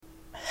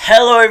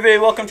Hello, everybody.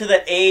 Welcome to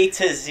the A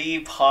to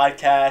Z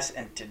podcast.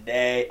 And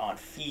today on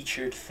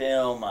Featured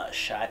Film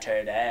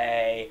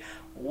Saturday,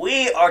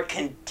 we are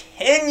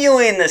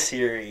continuing the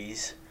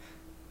series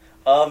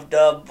of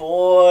The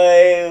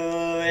Boy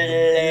Who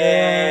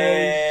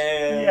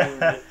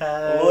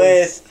Lived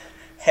with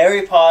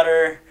Harry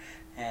Potter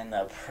and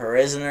the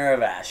Prisoner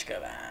of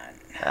Azkaban.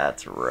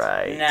 That's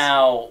right.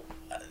 Now,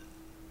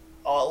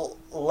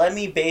 let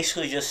me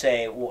basically just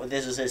say,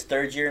 this is his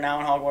third year now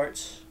in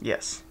Hogwarts.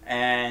 Yes.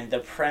 And the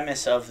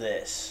premise of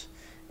this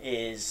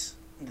is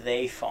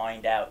they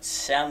find out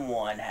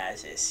someone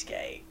has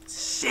escaped.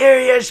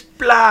 Sirius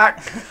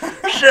Black!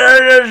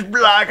 Sirius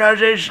Black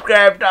has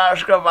escaped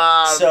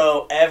Azkaban!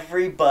 So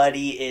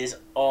everybody is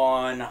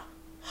on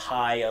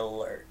high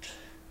alert.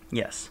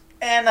 Yes.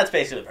 And that's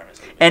basically the premise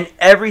of it. And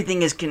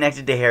everything is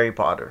connected to Harry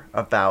Potter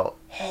about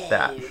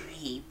that.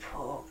 Harry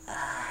Potter.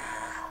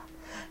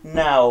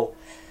 Now,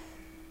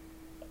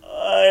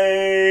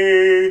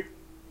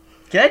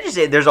 Can I just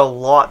say, there's a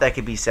lot that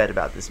could be said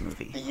about this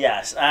movie.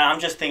 yes, I'm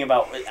just thinking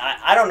about.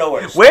 I don't know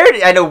where.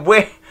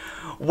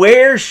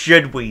 Where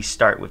should we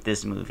start with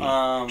this movie?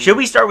 Should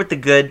we start with the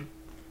good?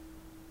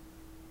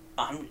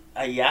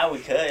 Yeah, we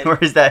could. Or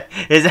is that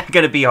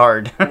going to be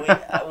hard?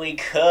 we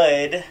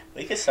could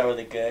start with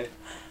the good.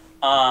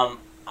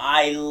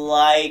 I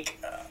like.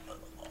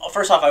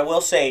 First off, I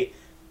will say,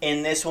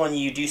 in this one,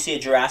 you do see a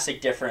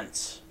drastic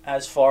difference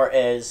as far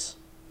as,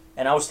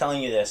 and I was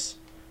telling you this,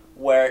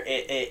 where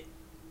the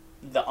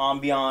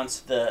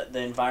ambiance, the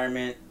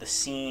environment, the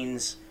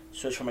scenes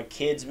switch from a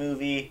kids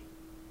movie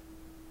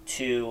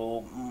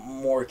to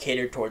more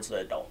catered towards the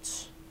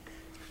adults.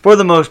 For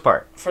the most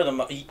part.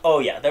 Oh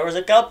yeah, there was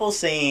a couple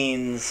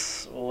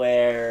scenes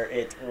where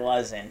it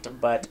wasn't,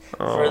 but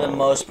for the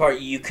most part,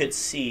 you could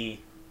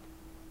see,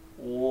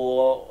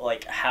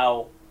 like,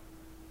 how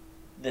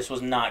this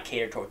was not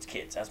catered towards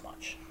kids as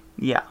much.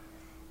 Yeah.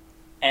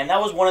 And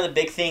that was one of the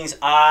big things.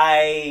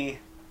 I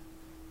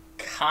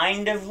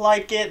kind of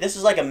like it. This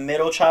is like a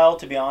middle child,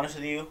 to be honest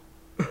with you.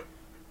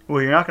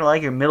 Well, you're not going to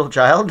like your middle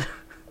child?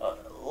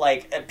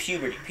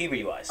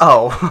 Puberty-wise.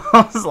 Oh,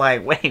 I was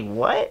like, wait,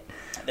 what?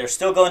 They're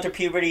still going through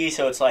puberty,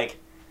 so it's like,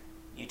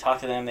 you talk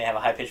to them, they have a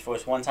high-pitched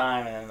voice one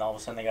time, and then all of a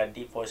sudden they got a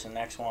deep voice in the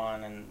next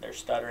one, and they're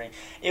stuttering.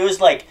 It was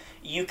like,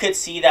 you could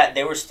see that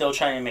they were still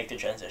trying to make the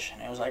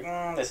transition. It was like,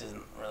 this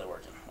isn't really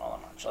working all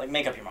that much. Like,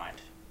 make up your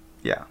mind.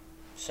 Yeah.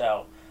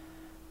 So,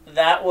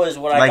 that was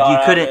what I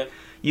got out of it.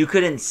 You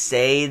couldn't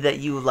say that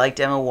you liked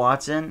Emma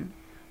Watson,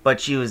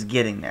 but she was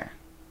getting there.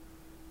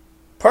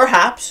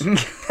 Perhaps.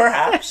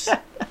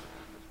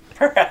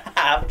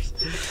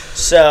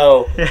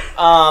 So,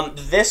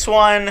 this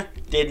one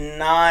did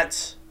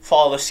not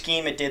follow the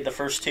scheme it did the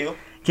first two.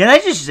 Can I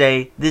just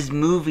say, this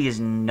movie is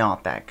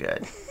not that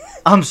good.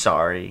 I'm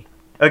sorry.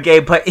 Okay,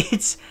 but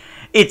it's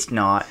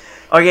not.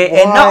 Okay, Why?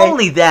 And not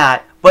only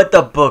that, but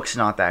the book's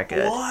not that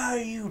good. Why are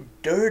you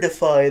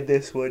dirtifying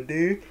this one,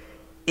 dude?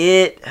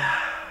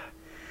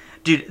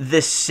 Dude,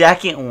 the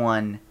second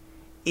one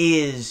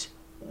is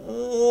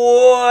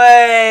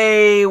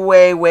way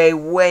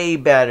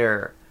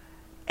better.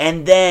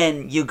 And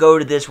then you go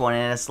to this one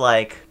and it's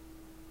like,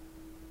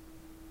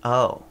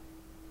 oh.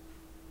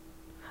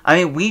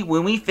 I mean,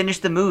 when we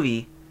finished the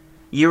movie,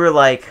 you were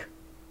like,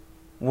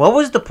 what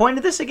was the point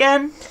of this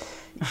again?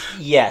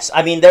 Yes.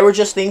 I mean, there were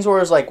just things where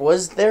it was like,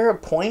 was there a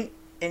point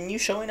in you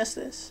showing us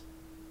this?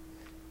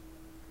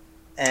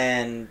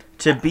 And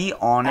to be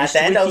honest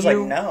at the end, with I was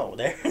you, like, no.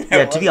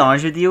 To be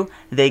honest with you,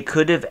 they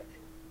could have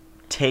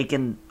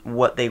taken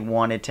what they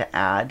wanted to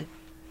add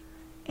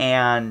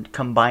and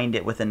combined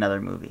it with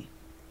another movie.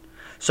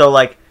 So,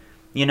 like,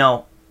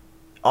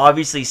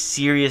 obviously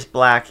Sirius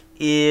Black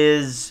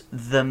is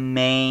the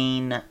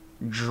main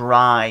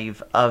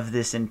drive of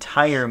this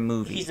entire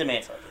movie. He's the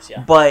main focus,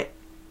 yeah. But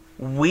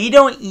we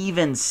don't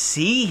even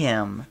see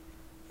him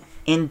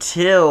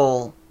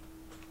until,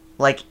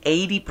 like,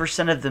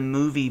 80% of the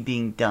movie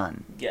being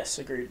done. Yes,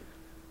 agreed.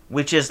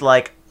 Which is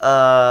like,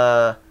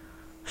 so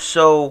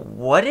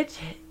what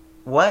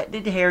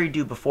did Harry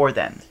do before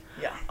then?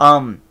 Yeah.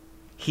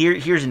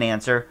 Here's an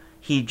answer.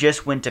 He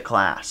just went to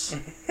class.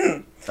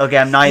 Okay,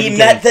 I'm not even kidding. He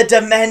met the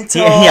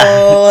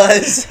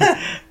Dementors! Yeah.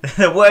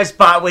 The worst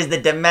part was the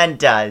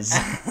Dementors.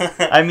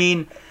 I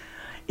mean,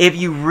 if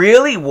you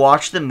really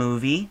watch the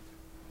movie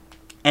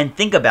and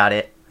think about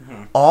it,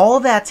 all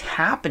that's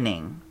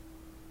happening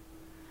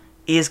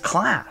is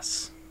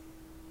class.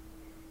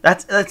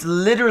 That's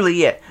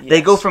literally it. Yes.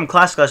 They go from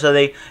class to class. So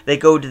they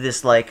go to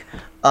this, like,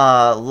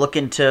 look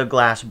into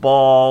glass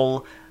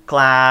ball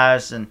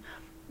class, and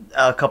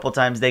a couple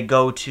times they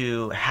go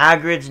to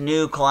Hagrid's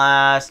new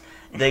class.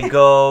 They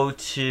go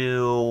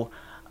to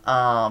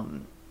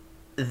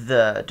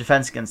the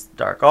Defense Against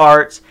Dark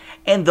Arts.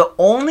 And the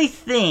only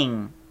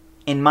thing,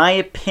 in my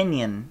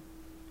opinion,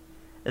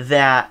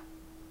 that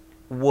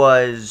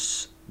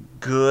was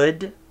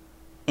good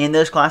in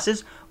those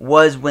classes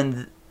was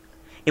when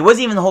it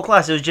wasn't even the whole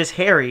class. It was just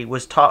Harry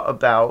was taught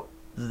about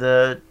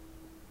the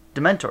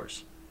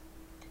Dementors.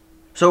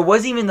 So it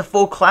wasn't even the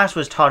full class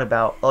was taught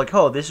about, like,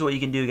 oh, this is what you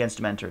can do against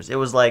Dementors. It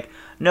was like,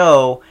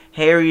 no,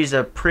 Harry's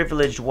a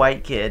privileged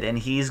white kid, and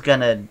he's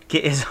gonna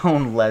get his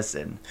own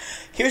lesson.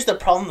 Here's the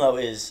problem, though,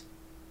 is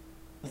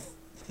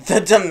the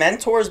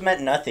Dementors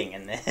meant nothing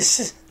in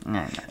this.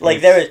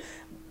 Like, there was...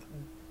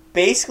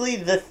 Basically,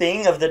 the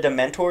thing of the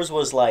Dementors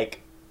was,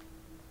 like,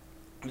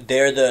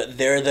 they're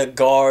the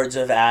guards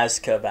of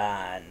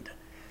Azkaban.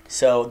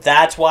 So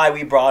that's why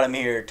we brought them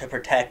here, to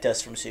protect us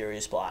from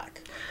Sirius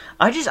Black.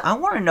 I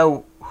want to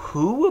know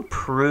who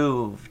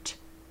approved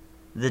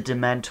the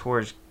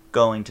Dementors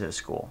going to the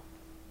school.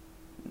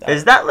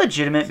 Is that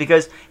legitimate?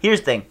 Because here's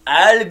the thing.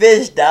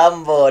 Albus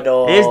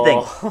Dumbledore. Here's the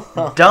thing.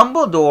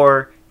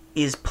 Dumbledore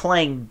is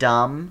playing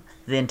dumb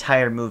the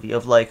entire movie.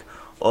 Of like,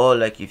 oh,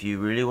 like if you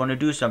really want to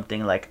do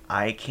something, like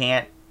I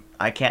can't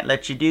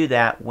let you do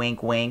that.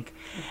 Wink, wink.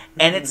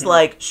 And it's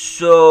like,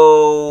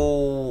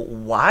 so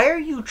why are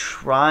you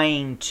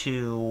trying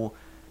to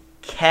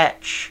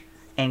catch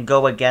and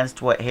go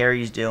against what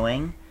Harry's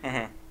doing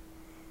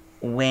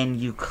when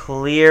you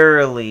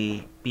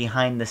clearly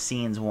behind the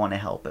scenes want to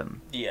help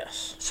him?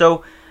 Yes.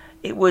 So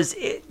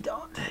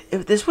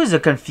this was a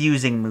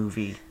confusing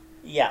movie.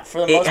 Yeah,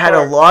 for the most part. It had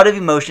a lot of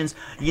emotions.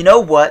 You know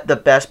what the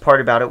best part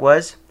about it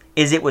was?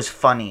 Is it was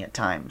funny at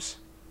times.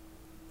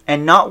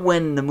 And not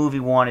when the movie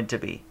wanted to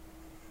be.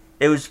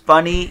 It was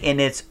funny in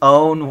its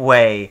own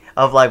way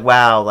of like,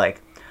 wow,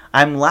 like,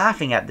 I'm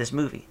laughing at this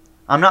movie.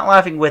 I'm not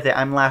laughing with it,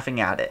 I'm laughing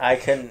at it.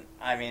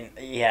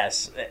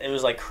 Yes, it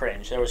was like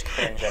cringe. There was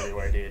cringe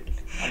everywhere, dude.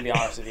 I'll be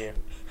honest with you.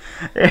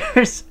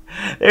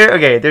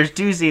 There's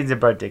two scenes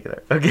in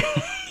particular. Okay.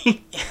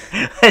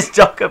 Let's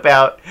talk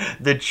about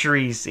the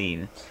tree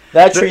scene.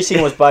 That tree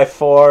scene was by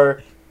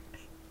far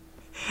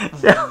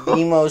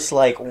the most,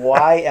 like,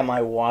 why am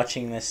I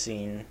watching this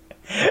scene?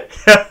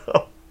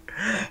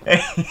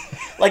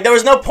 Like, there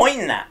was no point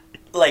in that.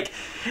 Like,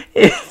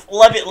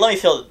 let me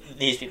fill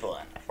these people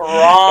in.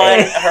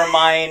 Ron,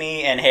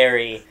 Hermione, and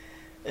Harry,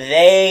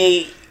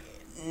 they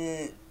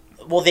don't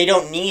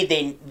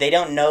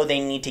know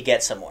they need to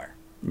get somewhere.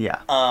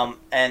 Yeah.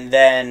 And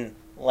then,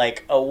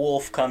 like, a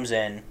wolf comes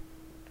in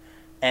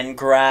and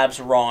grabs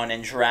Ron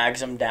and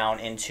drags him down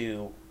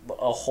into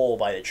a hole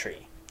by the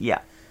tree. Yeah.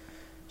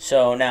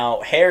 So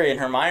now Harry and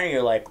Hermione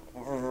are like,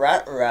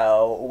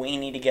 ruh-roh, we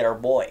need to get our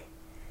boy.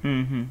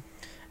 Mm-hmm.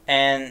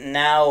 And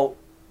now,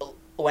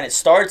 when it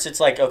starts,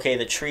 it's like, okay,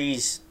 the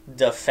tree's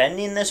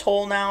defending this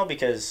hole now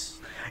because...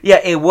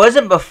 Yeah, it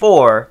wasn't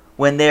before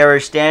when they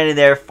were standing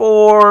there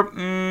for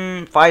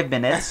 5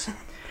 minutes.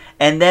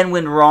 And then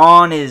when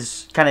Ron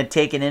is kind of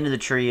taken into the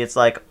tree, it's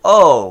like,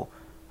 oh,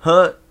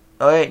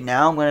 wait,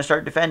 now I'm going to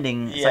start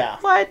defending. It's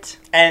like, what?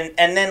 And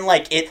then,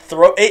 like, it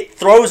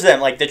throws them,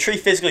 like, the tree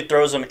physically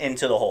throws them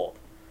into the hole.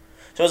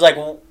 So it's like,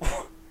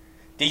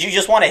 did you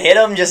just want to hit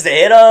them just to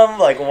hit them?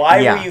 Like,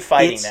 why were you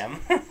fighting them?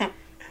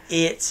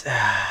 It's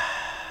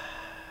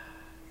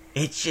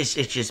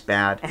just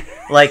bad.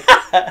 Like,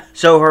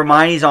 so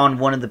Hermione's on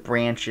one of the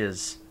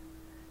branches,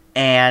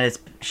 and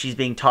she's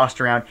being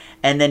tossed around,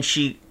 and then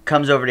she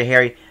comes over to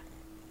Harry,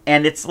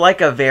 and it's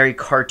like a very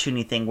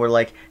cartoony thing where,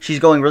 like, she's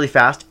going really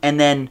fast, and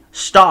then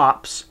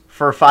stops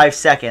for 5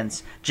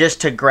 seconds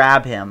just to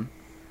grab him,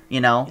 you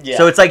know? Yeah.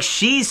 So it's like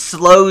she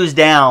slows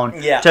down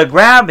to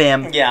grab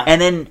him,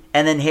 and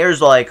then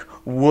Harry's like,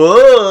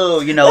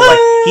 whoa, you know, like,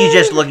 he's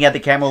just looking at the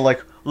camera,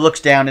 like,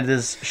 looks down at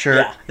his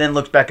shirt, then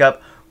looks back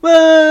up.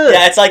 Whoa!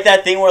 Yeah, it's like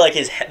that thing where, like,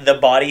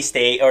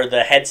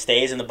 the head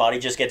stays and the body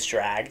just gets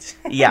dragged.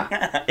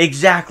 Yeah,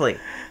 exactly.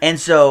 And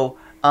so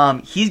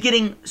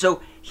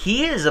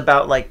he is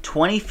about like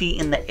 20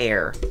 feet in the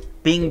air,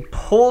 being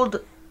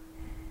pulled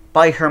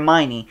by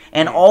Hermione,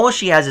 and all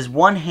she has is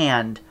one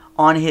hand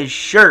on his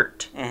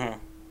shirt. Mm-hmm.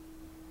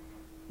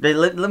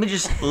 Let me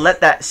just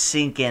let that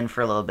sink in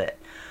for a little bit.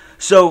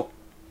 So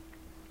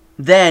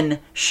then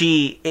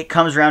it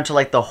comes around to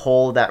like the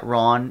hole that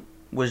Ron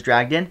was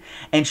dragged in,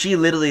 and she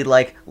literally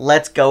like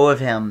lets go of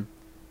him,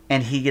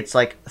 and he gets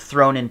like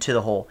thrown into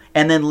the hole,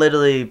 and then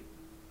literally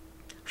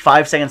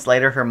 5 seconds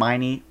later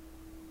Hermione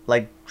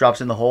like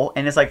drops in the hole,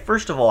 and it's like,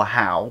 first of all,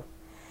 how?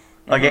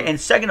 Okay, and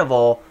second of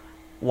all,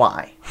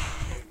 why?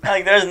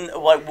 Like, there's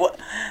like what?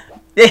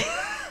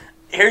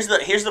 Here's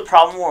the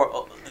problem.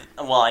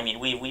 Well, I mean,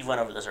 we went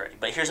over this already,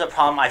 but here's the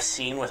problem I've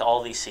seen with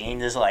all these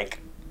scenes is, like,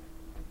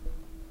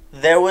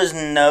 there was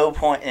no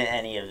point in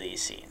any of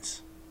these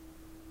scenes.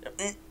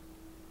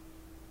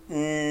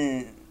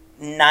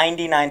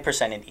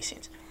 99% of these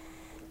scenes.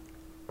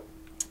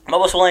 I'm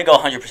almost willing to go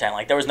 100%.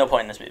 Like, there was no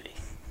point in this movie.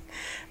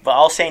 But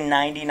I'll say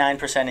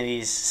 99% of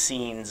these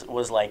scenes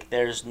was like,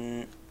 there's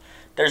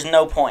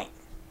no point.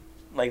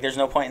 Like, there's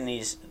no point in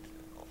these,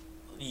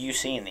 you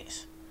seeing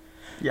these.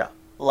 Yeah.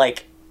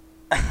 Like,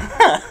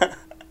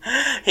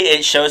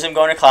 it shows him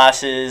going to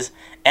classes,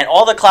 and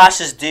all the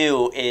classes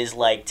do is,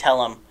 like,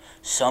 tell him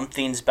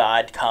something's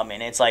bad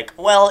coming. It's like,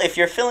 well, if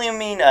you're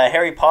filming a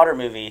Harry Potter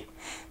movie,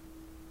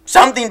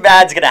 something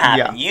bad's gonna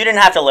happen. Yeah. You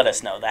didn't have to let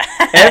us know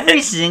that.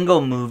 Every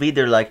single movie,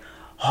 they're like,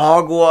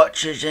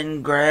 Hogwarts is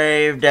in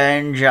grave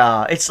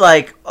danger. It's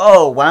like,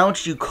 oh, why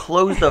don't you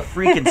close the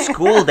freaking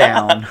school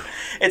down?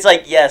 It's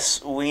like,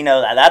 yes, we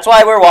know that. That's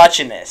why we're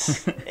watching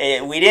this.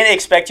 We didn't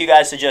expect you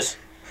guys to just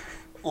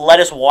let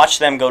us watch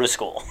them go to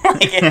school.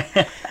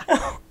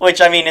 Which,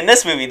 I mean, in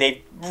this movie,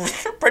 they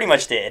pretty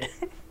much did.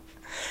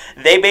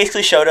 They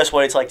basically showed us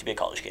what it's like to be a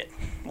college kid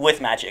with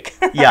magic.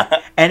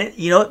 Yeah, and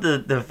you know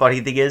what the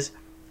funny thing is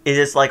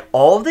it's like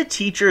all the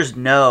teachers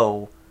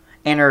know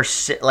and are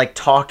like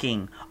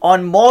talking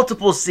on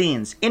multiple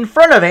scenes in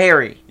front of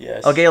Harry.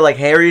 Yes. Okay, like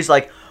Harry's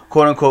like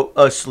quote unquote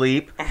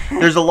asleep.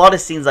 There's a lot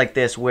of scenes like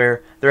this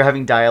where they're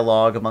having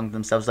dialogue among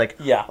themselves, like,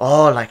 yeah,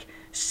 oh, like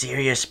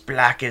Sirius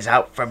Black is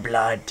out for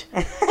blood,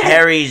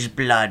 Harry's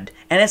blood,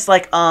 and it's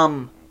like,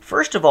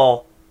 first of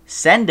all,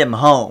 send him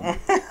home.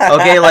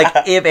 Okay, like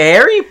if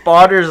Harry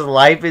Potter's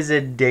life is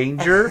in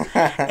danger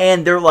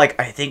and they're like,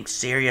 I think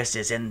Sirius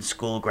is in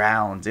school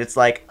grounds, it's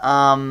like,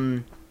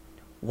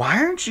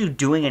 why aren't you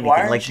doing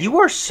anything? Like, you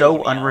are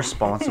so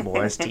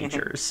unresponsible as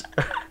teachers.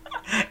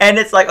 And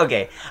it's like,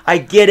 okay, I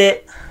get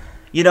it.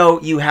 You know,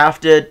 you have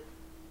to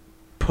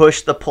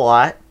push the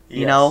plot,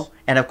 you know?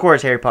 And of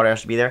course Harry Potter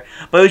has to be there.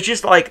 But it's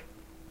just like,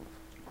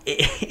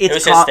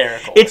 it's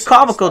hysterical. It's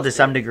comical to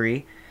some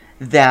degree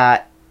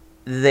that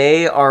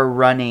they are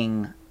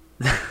running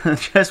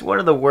just one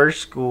of the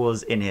worst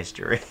schools in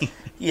history.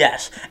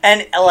 Yes.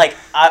 And, like,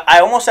 I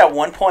almost at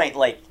one point,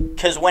 like,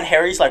 because when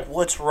Harry's like,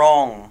 what's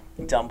wrong,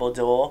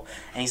 Dumbledore?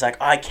 And he's like,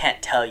 I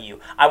can't tell you.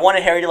 I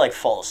wanted Harry to, like,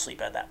 fall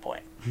asleep at that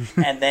point.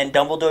 And then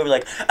Dumbledore would be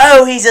like,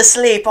 oh, he's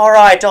asleep. All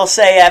right, I'll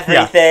say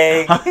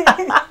everything.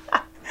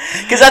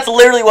 Because that's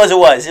literally what it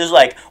was. It was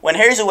like, when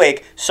Harry's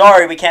awake,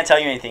 sorry, we can't tell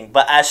you anything.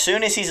 But as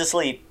soon as he's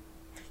asleep,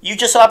 you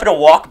just happen to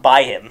walk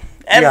by him.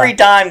 Every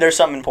time there's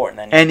something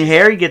important. And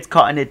Harry gets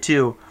caught in it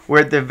too,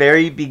 where at the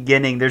very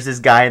beginning, there's this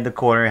guy in the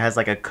corner who has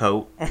like a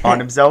coat on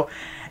himself.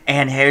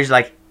 And Harry's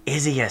like,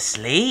 is he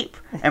asleep?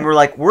 And we're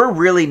like, we're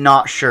really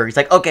not sure. He's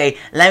like, okay,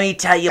 let me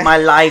tell you my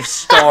life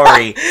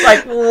story.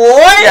 Like,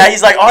 what? Yeah,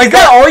 he's like, oh, is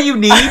that all you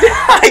need?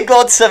 I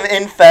got some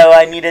info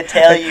I need to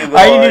tell you guys.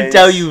 I need to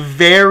tell you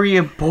very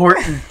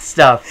important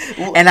stuff.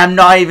 And I'm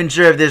not even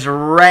sure if this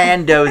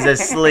rando's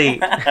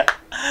asleep.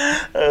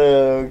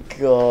 Oh,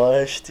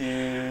 gosh,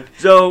 dude.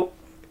 So,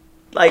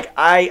 like,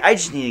 I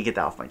just need to get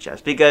that off my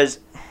chest. Because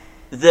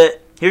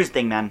here's the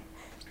thing, man.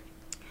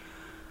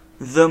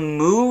 The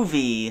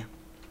movie,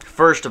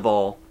 first of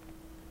all,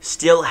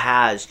 still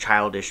has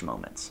childish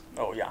moments.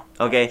 Oh, yeah.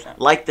 100%. Okay?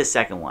 Like the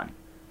second one.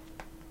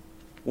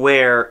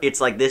 Where it's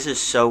like, this is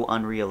so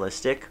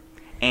unrealistic.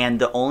 And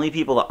the only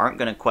people that aren't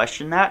going to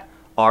question that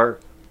are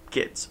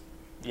kids.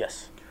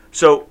 Yes.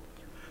 So,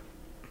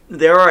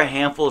 there are a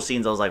handful of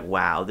scenes I was like,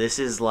 wow, this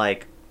is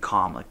like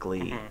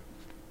comically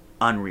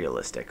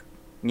unrealistic.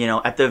 You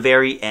know, at the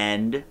very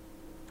end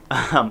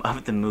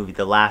of the movie,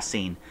 the last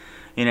scene,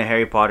 you know,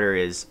 Harry Potter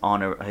is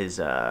on his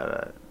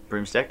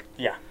broomstick.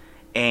 Yeah.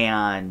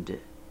 And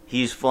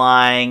he's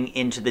flying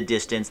into the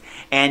distance.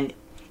 And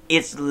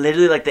it's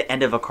literally like the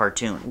end of a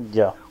cartoon.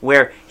 Yeah.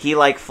 Where he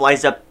like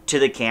flies up to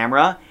the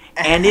camera.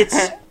 And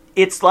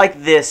it's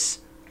like this.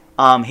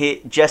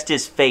 Just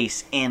his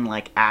face in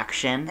like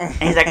action, and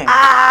he's like,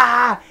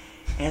 ah,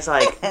 and it's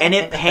like, and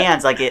it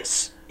pans like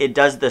it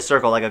does the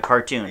circle like a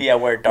cartoon. Yeah,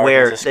 where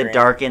it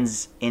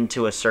darkens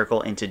into a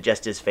circle into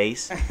just his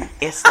face.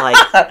 It's like,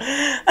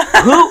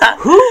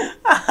 who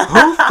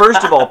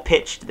first of all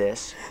pitched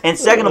this, and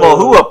second of all,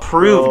 who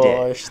approved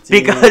it?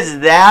 Dude. Because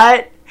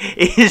that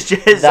is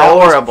just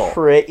horrible. Was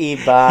pretty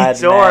bad.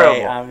 It's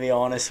horrible. I'll be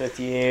honest with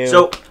you.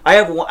 So I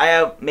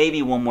have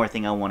maybe one more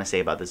thing I want to say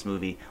about this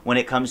movie when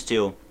it comes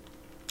to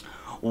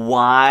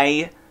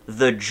why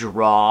the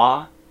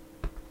draw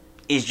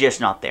is just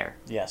not there.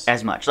 Yes.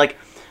 As much. Like,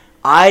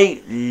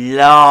 I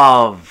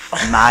love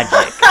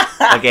magic.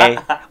 Okay?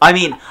 I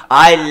mean,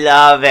 I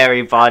love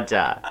Harry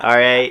Potter.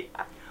 Alright?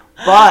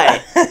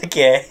 But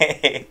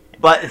okay.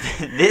 But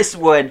this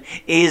one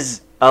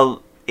is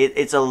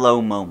it's a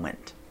low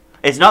moment.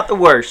 It's not the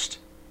worst.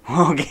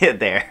 We'll get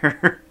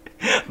there.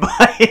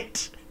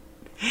 But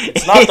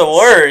it's not the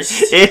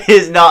worst. It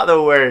is not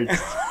the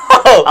worst.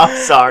 Oh, I'm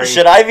sorry.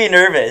 Should I be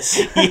nervous?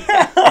 Yes.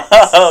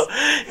 Oh,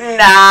 no.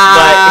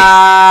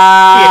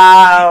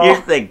 But here's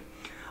the thing.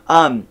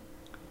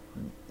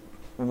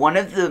 One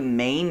of the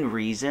main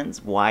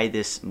reasons why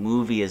this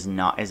movie is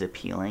not as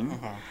appealing,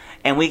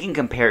 and we can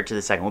compare it to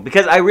the second one,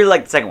 because I really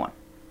like the second one.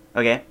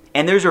 Okay?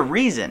 And there's a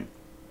reason.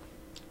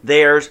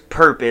 There's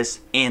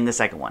purpose in the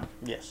second one.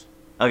 Yes.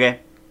 Okay?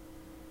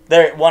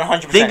 There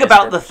 100%. Think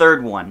about the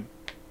third one.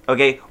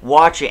 Okay?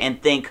 Watch it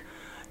and think,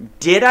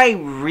 did I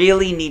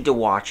really need to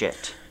watch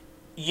it?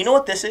 You know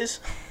what this is?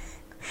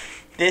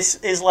 This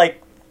is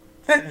like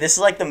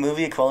the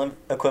movie equivalent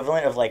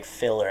of like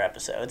filler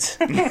episodes.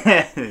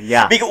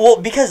 Yeah.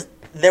 Because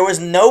there was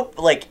no,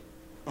 like,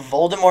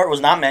 Voldemort was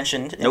not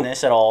mentioned in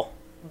this at all,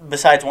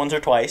 besides once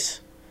or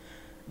twice.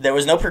 There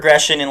was no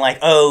progression in like,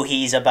 oh,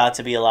 he's about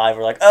to be alive,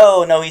 or like,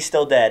 oh, no, he's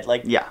still dead.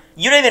 Like, yeah.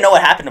 You don't even know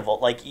what happened to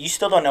Voldemort. Like, you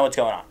still don't know what's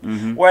going on.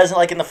 Mm-hmm. Whereas,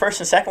 like, in the first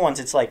and second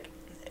ones, it's like,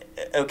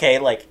 okay,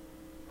 like,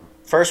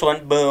 First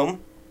one,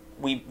 boom,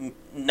 we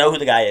know who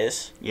the guy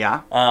is.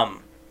 Yeah.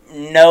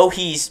 Know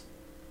he's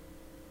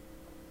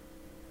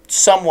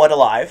somewhat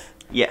alive.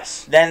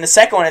 Yes. Then the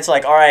second one, it's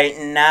like, all right,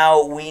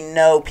 now we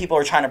know people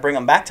are trying to bring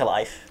him back to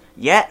life.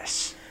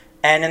 Yes.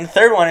 And in the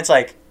third one, it's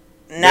like,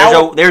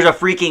 now there's a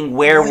freaking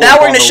werewolf. Now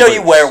we're going to show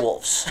you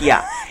werewolves.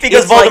 Yeah.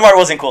 Because Voldemort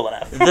wasn't cool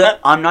enough.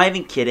 I'm not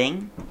even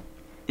kidding.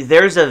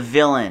 There's a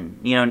villain,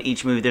 in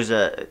each movie. There's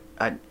an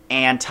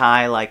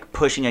anti, like,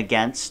 pushing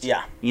against.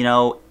 Yeah.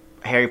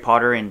 Harry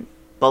Potter and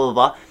blah, blah,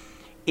 blah.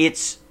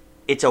 It's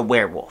a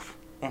werewolf.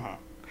 Mm-hmm.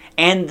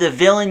 And the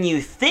villain you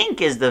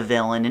think is the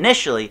villain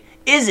initially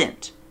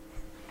isn't.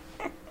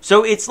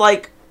 So it's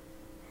like,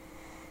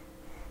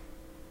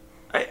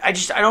 I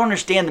don't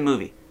understand the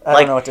movie. I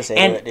don't know what to say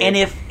to it, dude.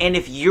 And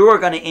if you're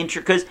gonna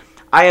because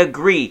I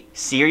agree,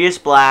 Sirius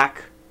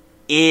Black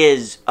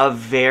is a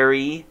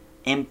very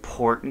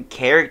important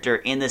character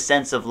in the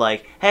sense of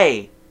like,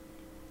 hey,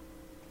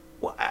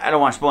 I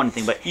don't want to spoil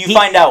anything, but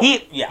find out.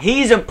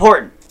 He's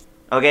important,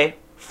 okay,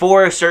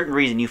 for a certain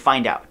reason. You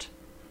find out.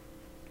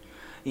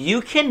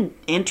 You can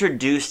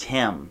introduce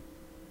him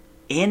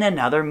in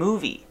another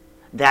movie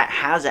that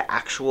has an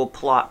actual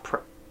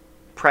plot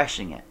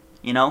pressing it.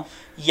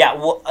 Yeah,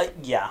 well,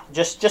 yeah.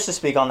 Just to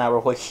speak on that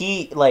real quick,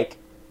 he, like,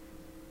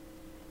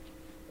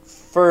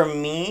 for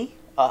me,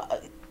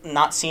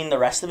 not seeing the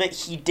rest of it,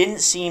 he didn't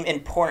seem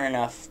important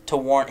enough to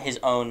warrant his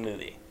own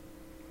movie.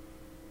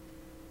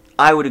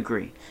 I would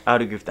agree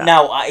with that.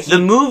 Now, the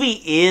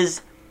movie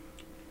is,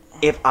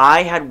 if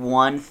I had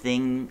one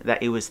thing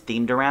that it was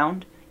themed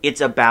around,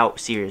 it's about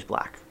Sirius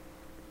Black.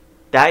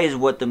 That is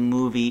what the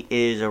movie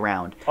is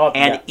around.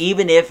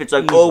 Even if it's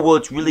like,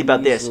 it's really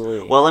about this.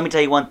 Well, let me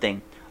tell you one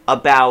thing.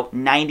 About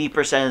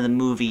 90% of the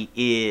movie,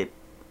 it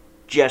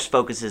just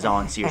focuses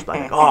on Sirius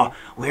Black. Like,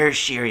 where's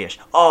Sirius?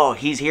 Oh,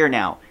 he's here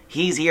now.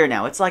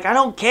 It's like, I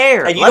don't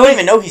care. And you don't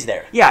even know he's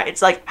there. Yeah,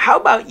 it's like, how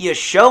about you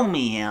show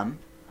me him,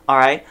 all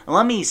right?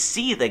 Let me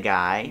see the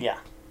guy. Yeah.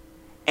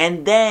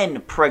 And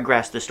then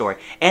progress the story.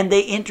 And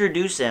they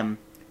introduce him,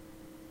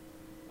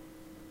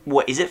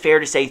 what, is it fair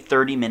to say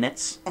 30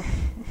 minutes?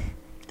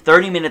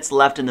 30 minutes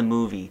left in the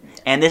movie.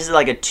 And this is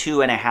like a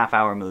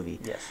 2.5-hour movie.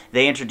 Yes.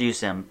 They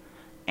introduce him.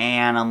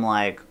 And I'm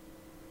like,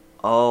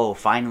 oh,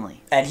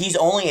 finally. And he's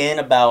only in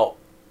about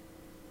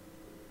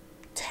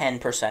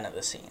 10% of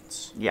the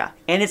scenes. Yeah.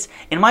 And it's,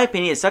 in my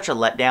opinion, it's such a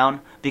letdown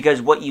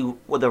because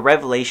the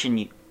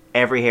revelation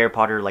every Harry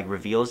Potter, like,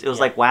 reveals, it was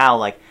like, wow,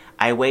 like,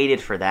 I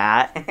waited for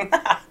that.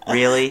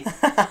 Really?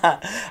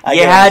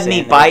 You had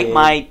me bite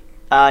my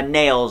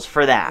nails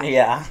for that.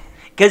 Yeah.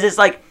 Because it's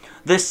like,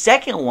 the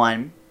second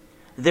one,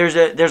 there's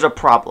a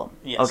problem.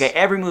 Yes. Okay?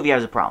 Every movie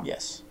has a problem.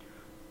 Yes.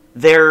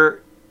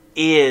 There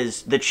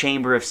is the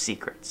Chamber of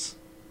Secrets,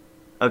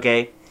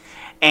 okay?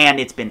 And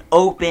it's been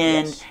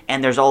opened,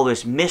 and there's all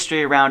this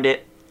mystery around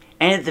it.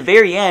 And at the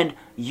very end,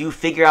 you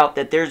figure out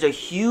that there's a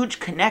huge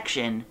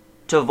connection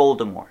to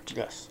Voldemort.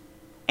 Yes.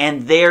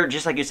 And there,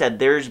 just like you said,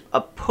 there's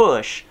a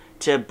push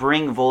to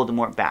bring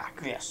Voldemort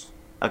back. Yes.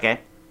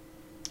 Okay?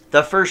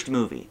 The first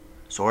movie,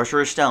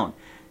 Sorcerer's Stone,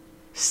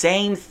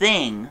 same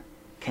thing.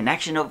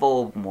 Connection of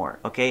Voldemort,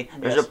 okay?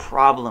 There's a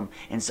problem,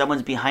 and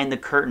someone's behind the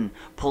curtain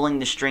pulling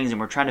the strings, and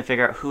we're trying to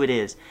figure out who it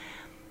is.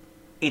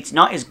 It's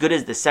not as good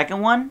as the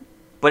second one,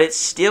 but it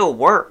still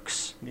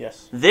works.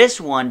 Yes. This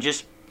one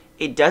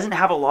it doesn't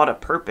have a lot of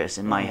purpose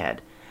in my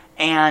head.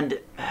 And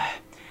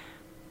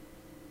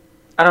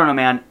I don't know,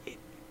 man.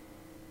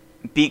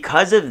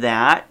 Because of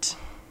that,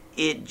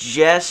 it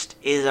just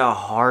is a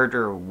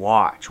harder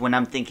watch when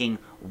I'm thinking,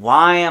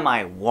 why am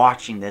I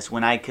watching this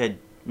when I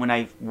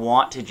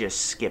want to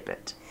just skip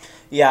it?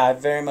 Yeah, I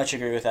very much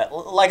agree with that.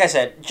 Like I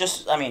said,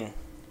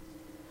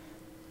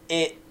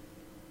 they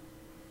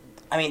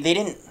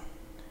didn't,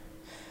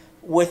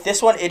 with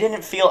this one, it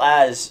didn't feel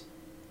as,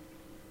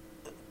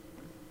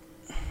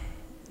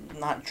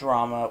 not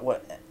drama,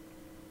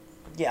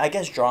 I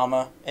guess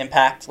drama,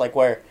 impact, like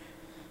where,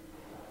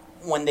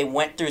 when they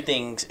went through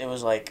things, it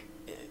was like,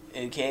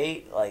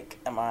 okay, like,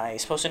 am I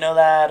supposed to know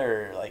that,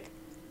 or like,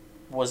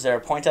 was there a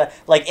point to that?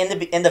 Like, in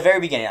the very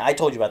beginning, I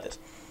told you about this.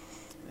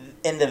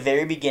 In the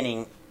very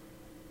beginning,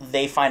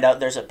 they find out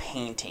there's a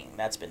painting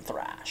that's been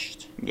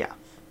thrashed. Yeah.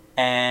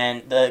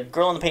 And the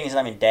girl in the painting's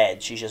not even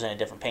dead. She's just in a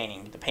different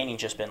painting. The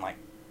painting's just been, like,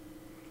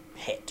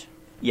 hit.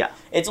 Yeah.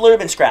 It's literally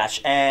been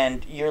scratched.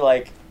 And you're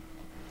like,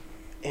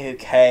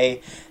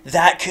 okay,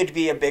 that could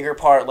be a bigger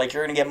part. Like,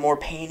 you're going to get more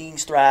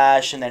paintings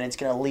thrashed, and then it's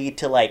going to lead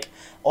to, like,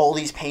 all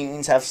these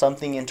paintings have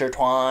something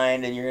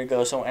intertwined, and you're going to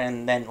go so,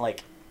 and then,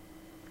 like,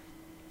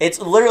 it's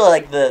literally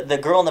like the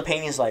girl in the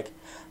painting is like,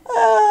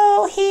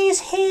 oh, he's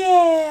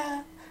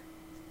here.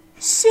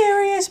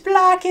 Sirius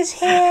Black is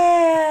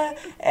here.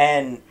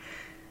 And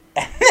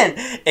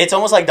then it's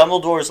almost like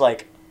Dumbledore's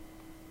like,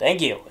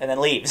 thank you, and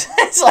then leaves.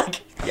 It's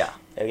like, yeah,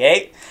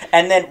 okay.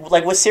 And then,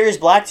 like, with Sirius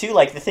Black, too,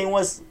 like, the thing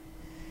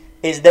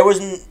is there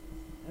was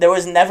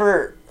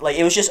never, like,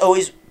 it was just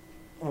always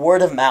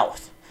word of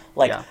mouth.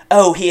 Like,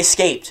 oh, he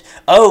escaped.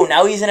 Oh,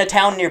 now he's in a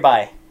town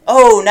nearby.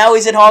 Oh, now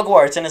he's in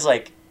Hogwarts. And it's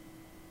like,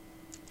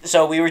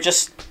 so we were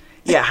just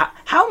Yeah,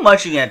 how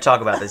much are you going to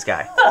talk about this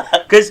guy?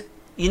 Because,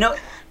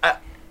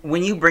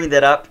 when you bring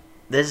that up,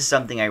 this is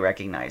something I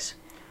recognize.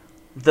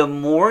 The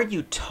more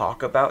you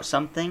talk about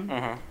something,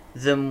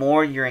 the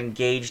more you're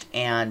engaged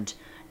and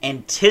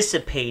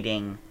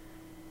anticipating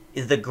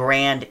the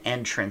grand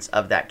entrance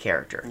of that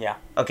character. Yeah.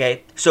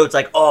 Okay? So it's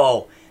like,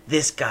 oh,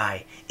 this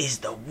guy is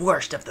the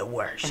worst of the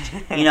worst.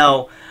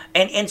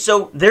 And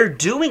so they're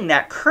doing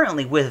that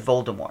currently with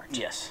Voldemort.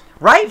 Yes.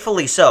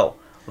 Rightfully so.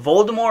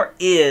 Voldemort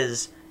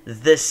is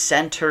the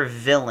center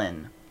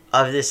villain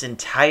of this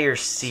entire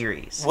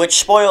series. Which,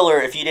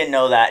 spoiler, if you didn't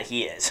know that,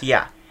 he is.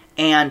 Yeah.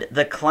 And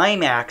the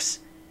climax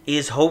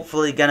is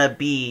hopefully going to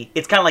be...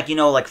 It's kind of like,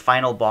 like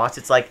final boss.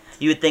 It's like,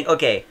 you would think,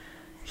 okay,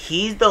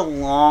 he's the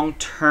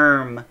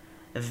long-term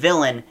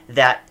villain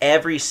that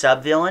every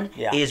sub-villain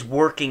is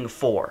working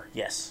for.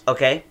 Yes.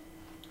 Okay?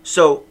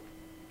 So,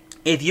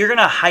 if you're going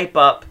to hype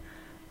up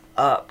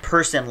a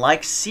person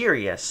like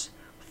Sirius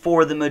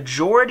for the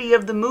majority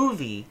of the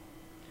movie,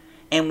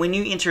 and when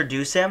you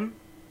introduce him,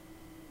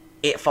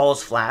 it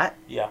falls flat.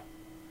 Yeah.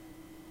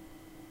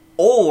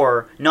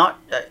 Or not,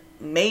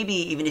 maybe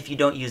even if you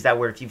don't use that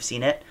word, if you've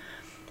seen it,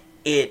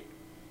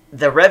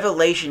 the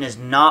revelation is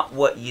not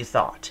what you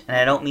thought, and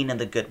I don't mean in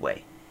the good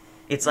way.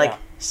 It's like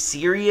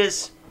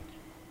Sirius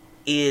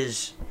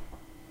is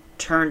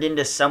turned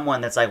into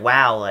someone that's like,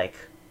 wow, like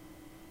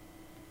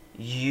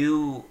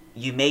you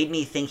made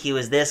me think he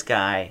was this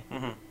guy,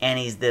 and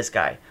he's this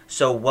guy.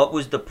 So what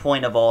was the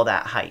point of all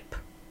that hype?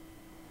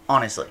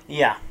 Honestly.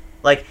 Yeah.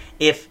 Like,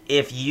 if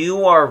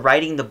you are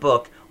writing the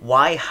book,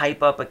 why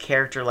hype up a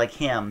character like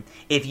him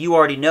if you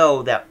already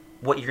know that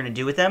what you're going to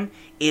do with him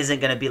isn't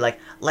going to be like,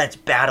 let's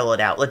battle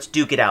it out, let's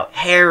duke it out,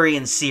 Harry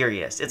and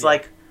Sirius. It's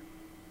like,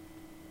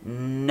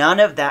 none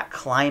of that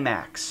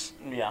climax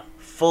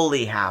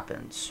fully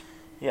happens.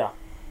 Yeah.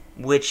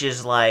 Which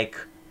is, like,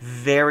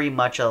 very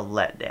much a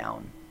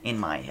letdown in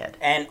my head.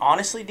 And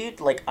honestly,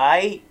 dude, like,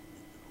 I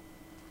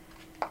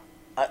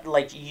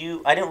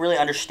didn't really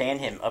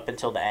understand him up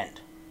until the end.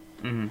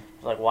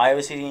 Like, why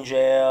was he in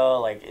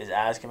jail? Like, is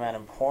Azkaban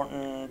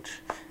important?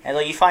 And,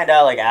 like, you find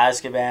out, like,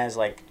 Azkaban is,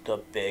 like, the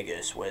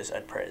biggest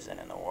wizard prison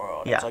in the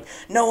world. Yeah. It's like,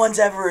 no one's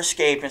ever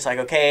escaped. And it's like,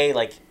 okay,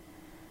 like,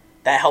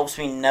 that helps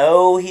me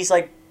know he's,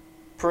 like,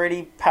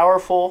 pretty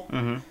powerful.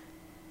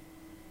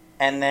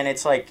 And then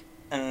it's like,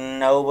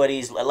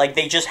 nobody's... Like,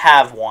 they just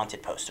have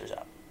wanted posters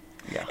up.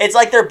 Yeah. It's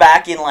like they're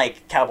back in,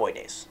 like, Cowboy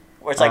Days.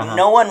 Where it's like,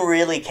 no one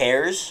really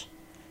cares...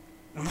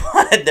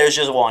 But there's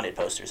just wanted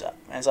posters up.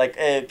 And it's like,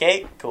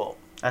 okay, cool.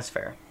 That's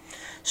fair.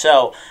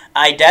 So,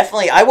 I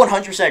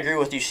 100% agree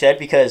with what you said,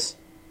 because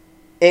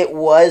it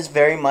was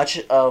very much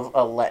of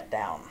a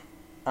letdown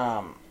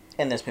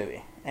in this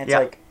movie. And it's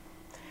like,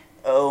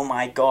 oh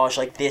my gosh,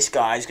 like, this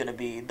guy's going to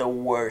be the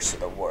worst of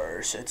the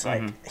worst. It's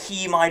like,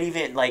 he might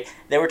even, like,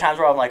 there were times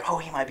where I'm like, oh,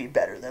 he might be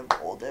better than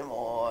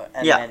Voldemort.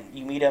 And then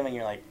you meet him and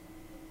you're like,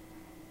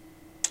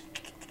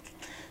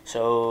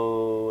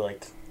 so,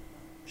 like...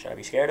 Should I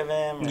be scared of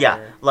him? Or... Yeah,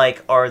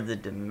 like, are the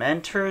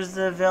Dementors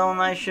the villain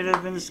I should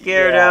have been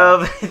scared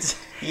of? And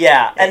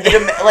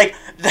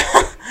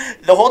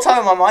the whole time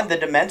in my mind, the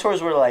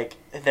Dementors were like,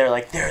 they're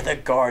the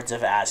guards of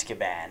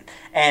Azkaban,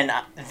 and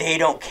they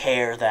don't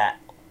care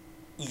that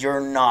you're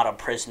not a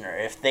prisoner.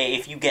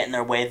 If you get in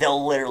their way,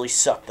 they'll literally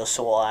suck the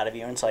soul out of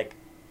you. And it's like,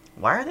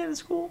 why are they in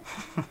school?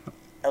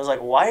 I was like,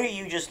 why are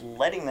you just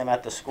letting them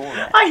at the school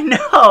then? I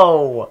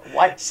know.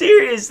 What?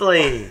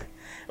 Seriously.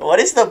 What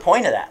is the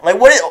point of that?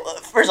 Like,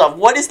 first off,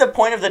 what is the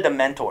point of the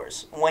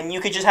Dementors when you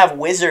could just have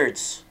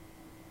wizards?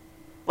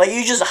 Like,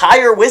 you just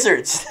hire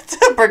wizards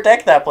to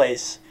protect that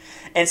place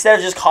instead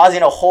of just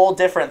causing a whole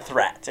different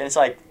threat. And it's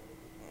like,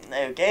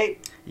 okay.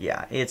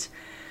 Yeah, it's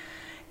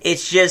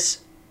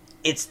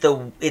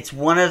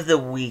one of the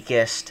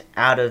weakest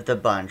out of the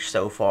bunch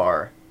so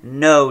far,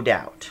 no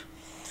doubt.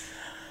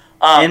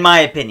 In my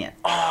opinion.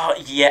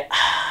 Yeah.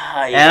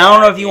 And I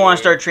don't know if you want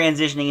to start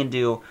transitioning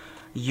into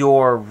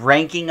your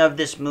ranking of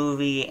this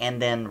movie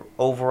and then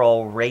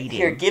overall rating.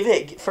 Here,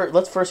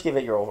 let's first give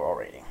it your overall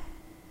rating.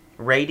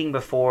 Rating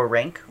before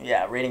rank?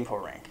 Yeah, rating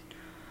before rank.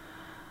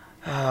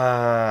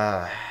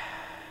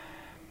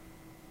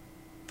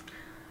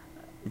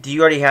 Do you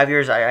already have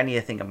yours? I need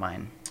to think of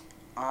mine.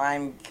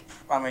 I'm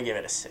gonna give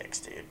it a 6,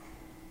 dude.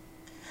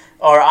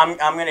 Or I'm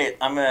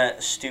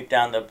gonna stoop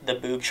down the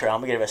boog trail.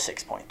 I'm gonna give it a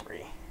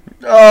 6.3.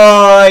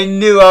 Oh, I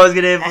knew I was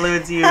gonna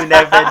influence you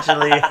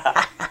eventually.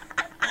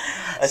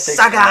 A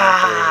 6.3.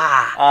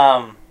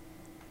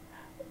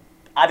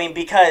 I mean,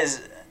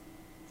 because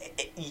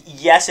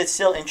yes, it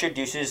still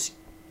introduces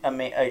a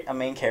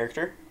main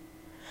character.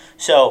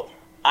 So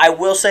I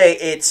will say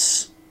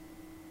it's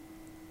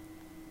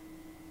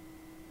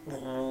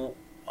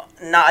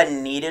not a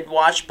needed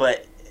watch,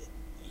 but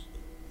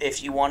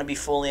if you want to be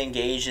fully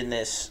engaged in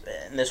this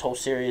whole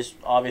series,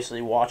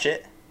 obviously watch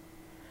it.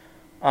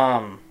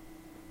 But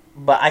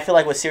I feel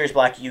like with Sirius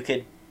Black, you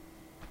could,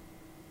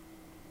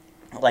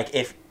 like,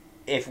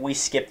 if we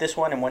skip this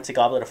one and went to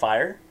Goblet of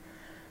Fire,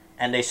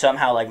 and they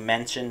somehow like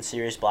mentioned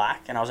Sirius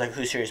Black, and I was like,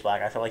 "Who's Sirius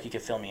Black?" I feel like you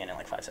could fill me in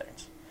like 5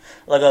 seconds.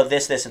 Like, oh,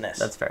 this, and this.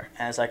 That's fair.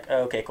 And it's like,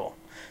 oh, okay, cool.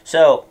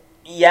 So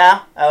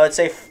yeah, I would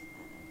say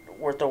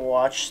worth a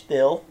watch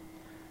still.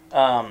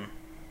 But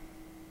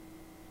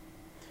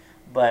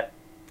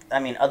I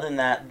mean, other than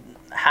that,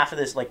 half of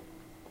this, like,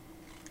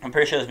 I'm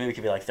pretty sure this movie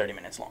could be like 30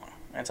 minutes long.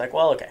 And it's like,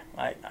 well, okay,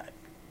 I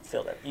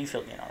filled it. You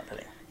filled me in on it, I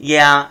think.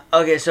 Yeah.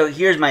 Okay. So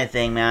here's my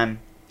thing, man.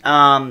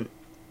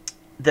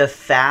 The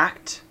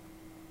fact.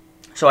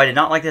 So I did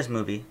not like this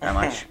movie that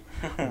much,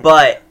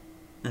 but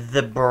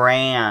the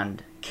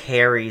brand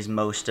carries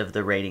most of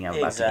the rating I'm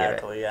about to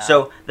give it. Yeah.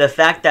 So the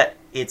fact that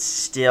it's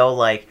still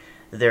like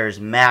there's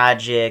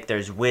magic,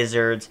 there's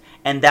wizards,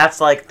 and that's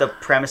like the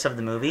premise of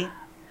the movie.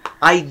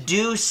 I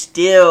do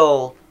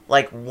still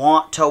like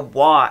want to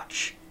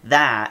watch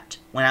that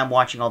when I'm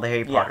watching all the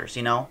Harry Potters,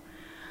 you know?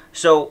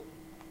 So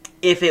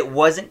if it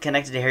wasn't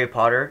connected to Harry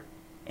Potter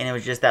and it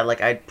was just that,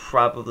 like, I'd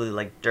probably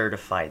like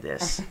dirtify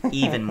this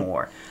even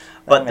more.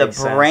 But the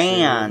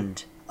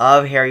brand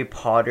of Harry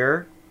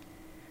Potter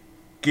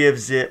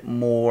gives it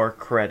more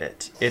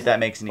credit, if that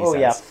makes any sense. Oh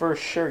yeah, for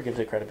sure gives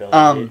it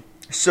credibility.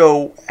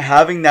 So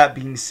having that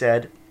being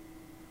said,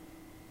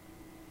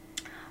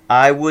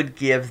 I would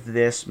give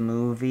this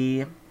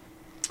movie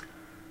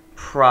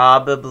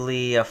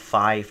probably a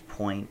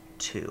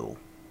 5.2.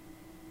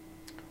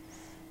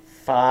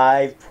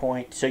 5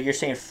 point. So you're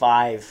saying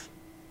 5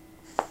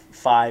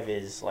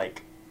 is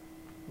like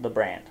the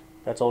brand.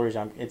 That's the only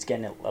reason it's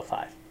getting a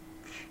 5.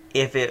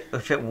 If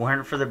it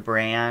weren't for the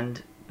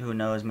brand, who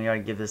knows? Maybe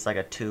I'd give this like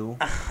a 2,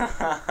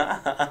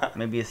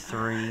 maybe a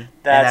 3.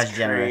 That's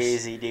generous.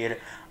 Crazy, dude.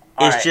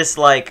 It's just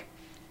like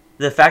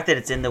the fact that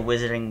it's in the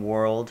Wizarding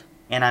world,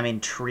 and I'm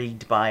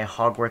intrigued by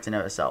Hogwarts in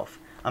itself.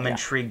 I'm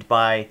intrigued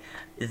by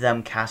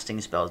them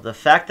casting spells. The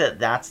fact that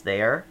that's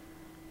there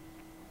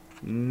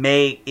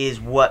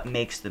is what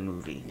makes the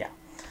movie. Yeah.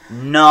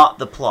 Not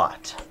the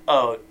plot.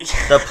 Oh.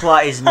 The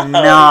plot is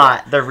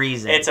not the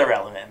reason. It's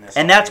irrelevant in this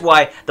And one. that's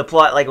why the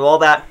plot, like all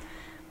that,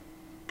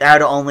 I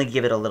would only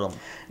give it a little.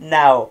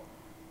 Now,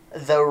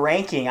 the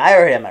ranking, I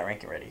already have my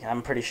ranking ready.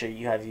 I'm pretty sure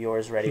you have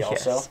yours ready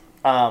also.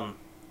 Yes.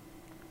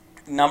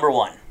 Number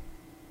 1,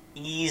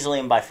 easily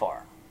and by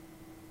far,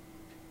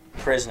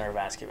 Prisoner of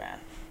Azkaban.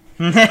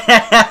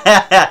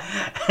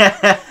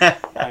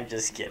 I'm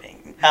just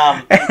kidding.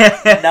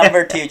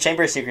 Number 2,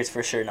 Chamber of Secrets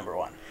for sure. Number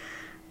 1.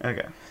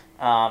 Okay.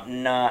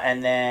 No,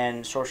 and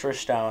then Sorcerer's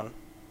Stone.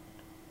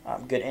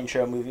 Good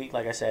intro movie,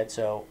 like I said.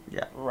 So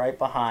yeah, right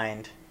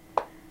behind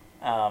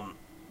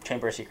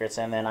Chamber of Secrets,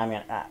 and then I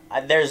mean,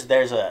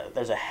 there's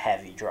a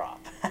heavy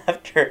drop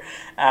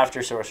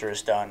after Sorcerer's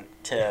Stone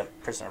to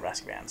Prisoner of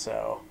Azkaban.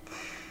 So.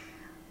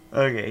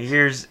 Okay,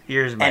 here's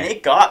my... And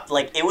it got,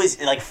 like, it was,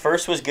 like,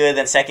 first was good,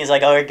 then second's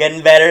like, oh, we're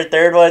getting better,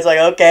 third one's like,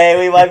 okay,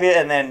 we might be,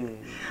 and then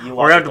you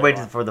watch. We're going to have to wait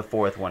for the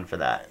fourth one for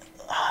that.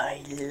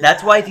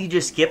 That's why if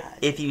you skip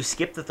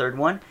the third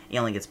one, it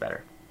only gets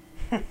better.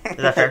 Is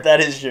that fair?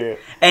 That is true.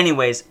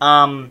 Anyways,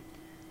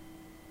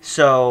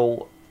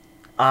 so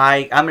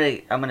I'm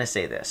gonna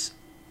say this.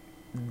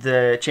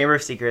 The Chamber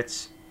of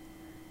Secrets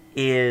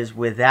is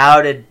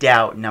without a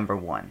doubt number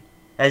 1.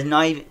 As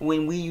not even,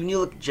 when you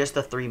look at just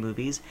the 3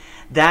 movies,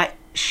 that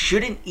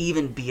shouldn't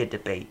even be a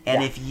debate.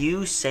 And if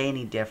you say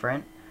any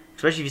different,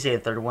 especially if you say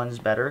the third one is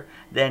better,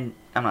 then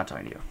I'm not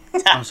talking to you.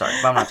 I'm sorry,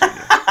 but I'm not talking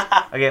to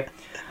you. Okay?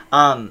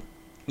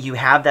 You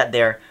have that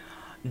there.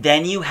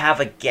 Then you have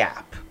a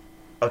gap.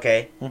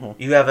 Okay? Mm-hmm.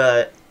 You have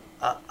a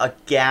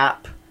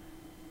gap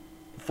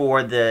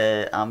for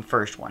the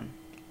first one.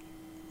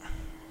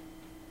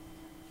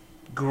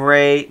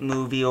 Great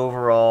movie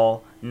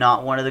overall.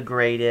 Not one of the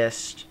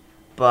greatest.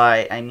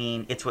 But, I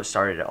mean, it's what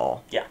started it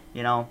all. Yeah.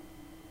 You know?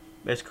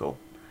 It's cool.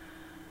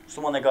 It's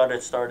the one that got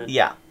it started.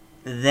 Yeah.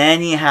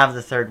 Then you have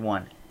the third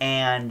one.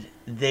 And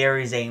there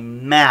is a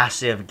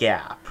massive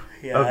gap.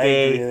 Yeah, okay?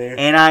 I agree there.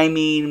 And I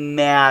mean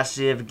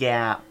massive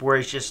gap. Where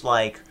it's just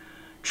like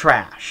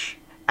trash.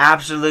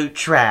 Absolute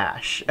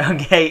trash.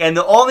 Okay? And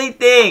the only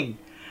thing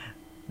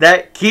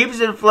that keeps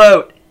it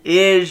afloat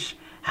is...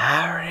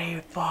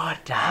 Harry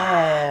Potter.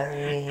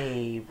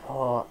 Harry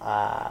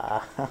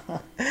Potter.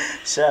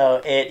 So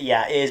it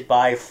is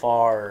by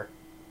far,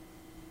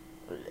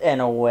 in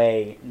a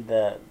way,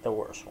 the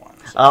worst one.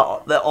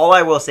 So. All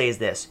I will say is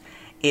this: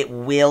 it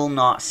will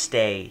not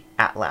stay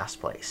at last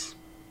place.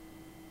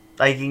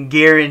 I can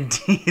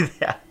guarantee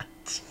that.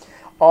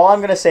 All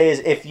I'm gonna say is,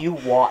 if you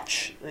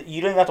watch,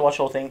 you don't even have to watch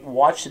the whole thing.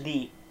 Watch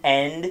the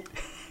end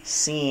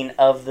scene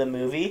of the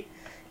movie.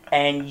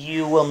 And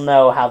you will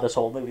know how this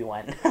whole movie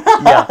went.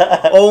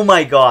 Yeah. Oh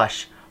my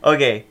gosh.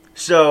 Okay.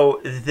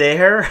 So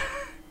there.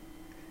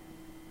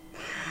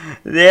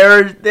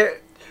 This is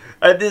the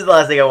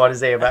last thing I want to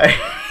say about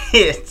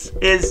it.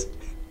 Is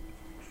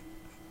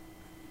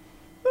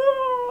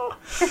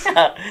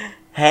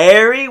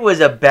Harry was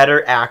a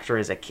better actor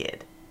as a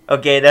kid.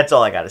 Okay, that's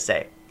all I gotta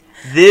say.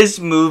 This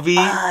movie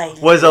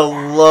was a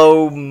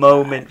low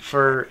moment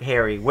for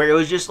Harry, where it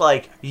was just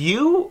like,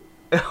 you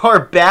are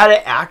bad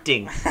at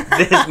acting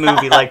this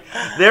movie. Like,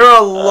 there are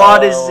a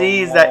lot of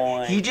scenes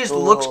that he just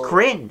looks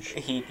cringe.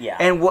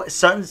 And what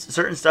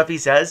certain stuff he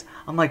says,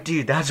 I'm like,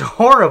 dude, that's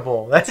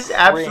horrible. That's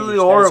absolutely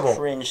horrible. That's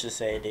cringe to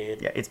say,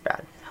 dude. Yeah, it's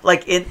bad.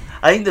 Like, I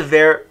think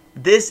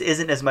this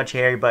isn't as much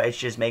Harry, but it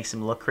just makes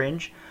him look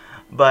cringe.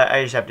 But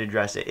I just have to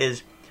address it.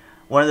 Is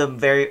one of the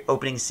very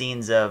opening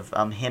scenes of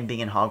him being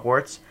in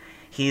Hogwarts.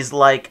 He's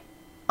like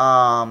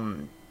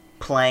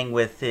playing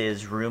with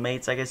his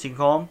roommates, I guess you can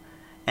call them,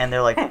 and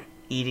they're like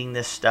eating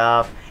this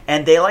stuff,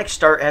 and they like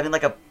start having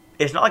like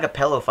it's not like a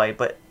pillow fight,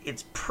 but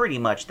it's pretty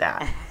much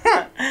that.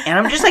 And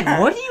I'm just like,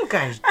 what are you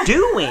guys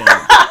doing?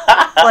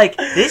 Like,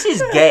 this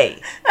is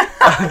gay.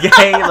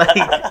 Okay,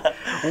 like,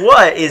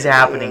 what is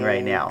happening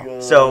right now?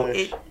 Gosh. So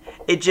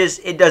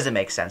it doesn't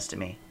make sense to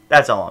me.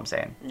 That's all I'm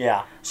saying.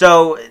 Yeah.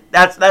 So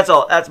that's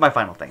all. That's my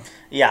final thing.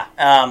 Yeah.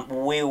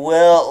 We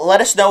will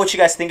let us know what you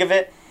guys think of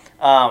it.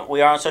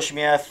 We are on social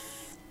media,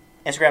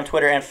 Instagram,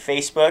 Twitter, and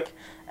Facebook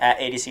at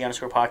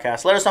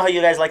ADC_podcast. Let us know how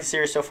you guys like the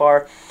series so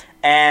far.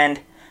 And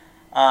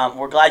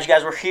we're glad you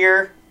guys were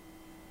here.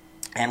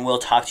 And we'll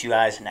talk to you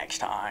guys next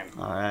time.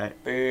 All right.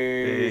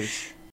 Peace.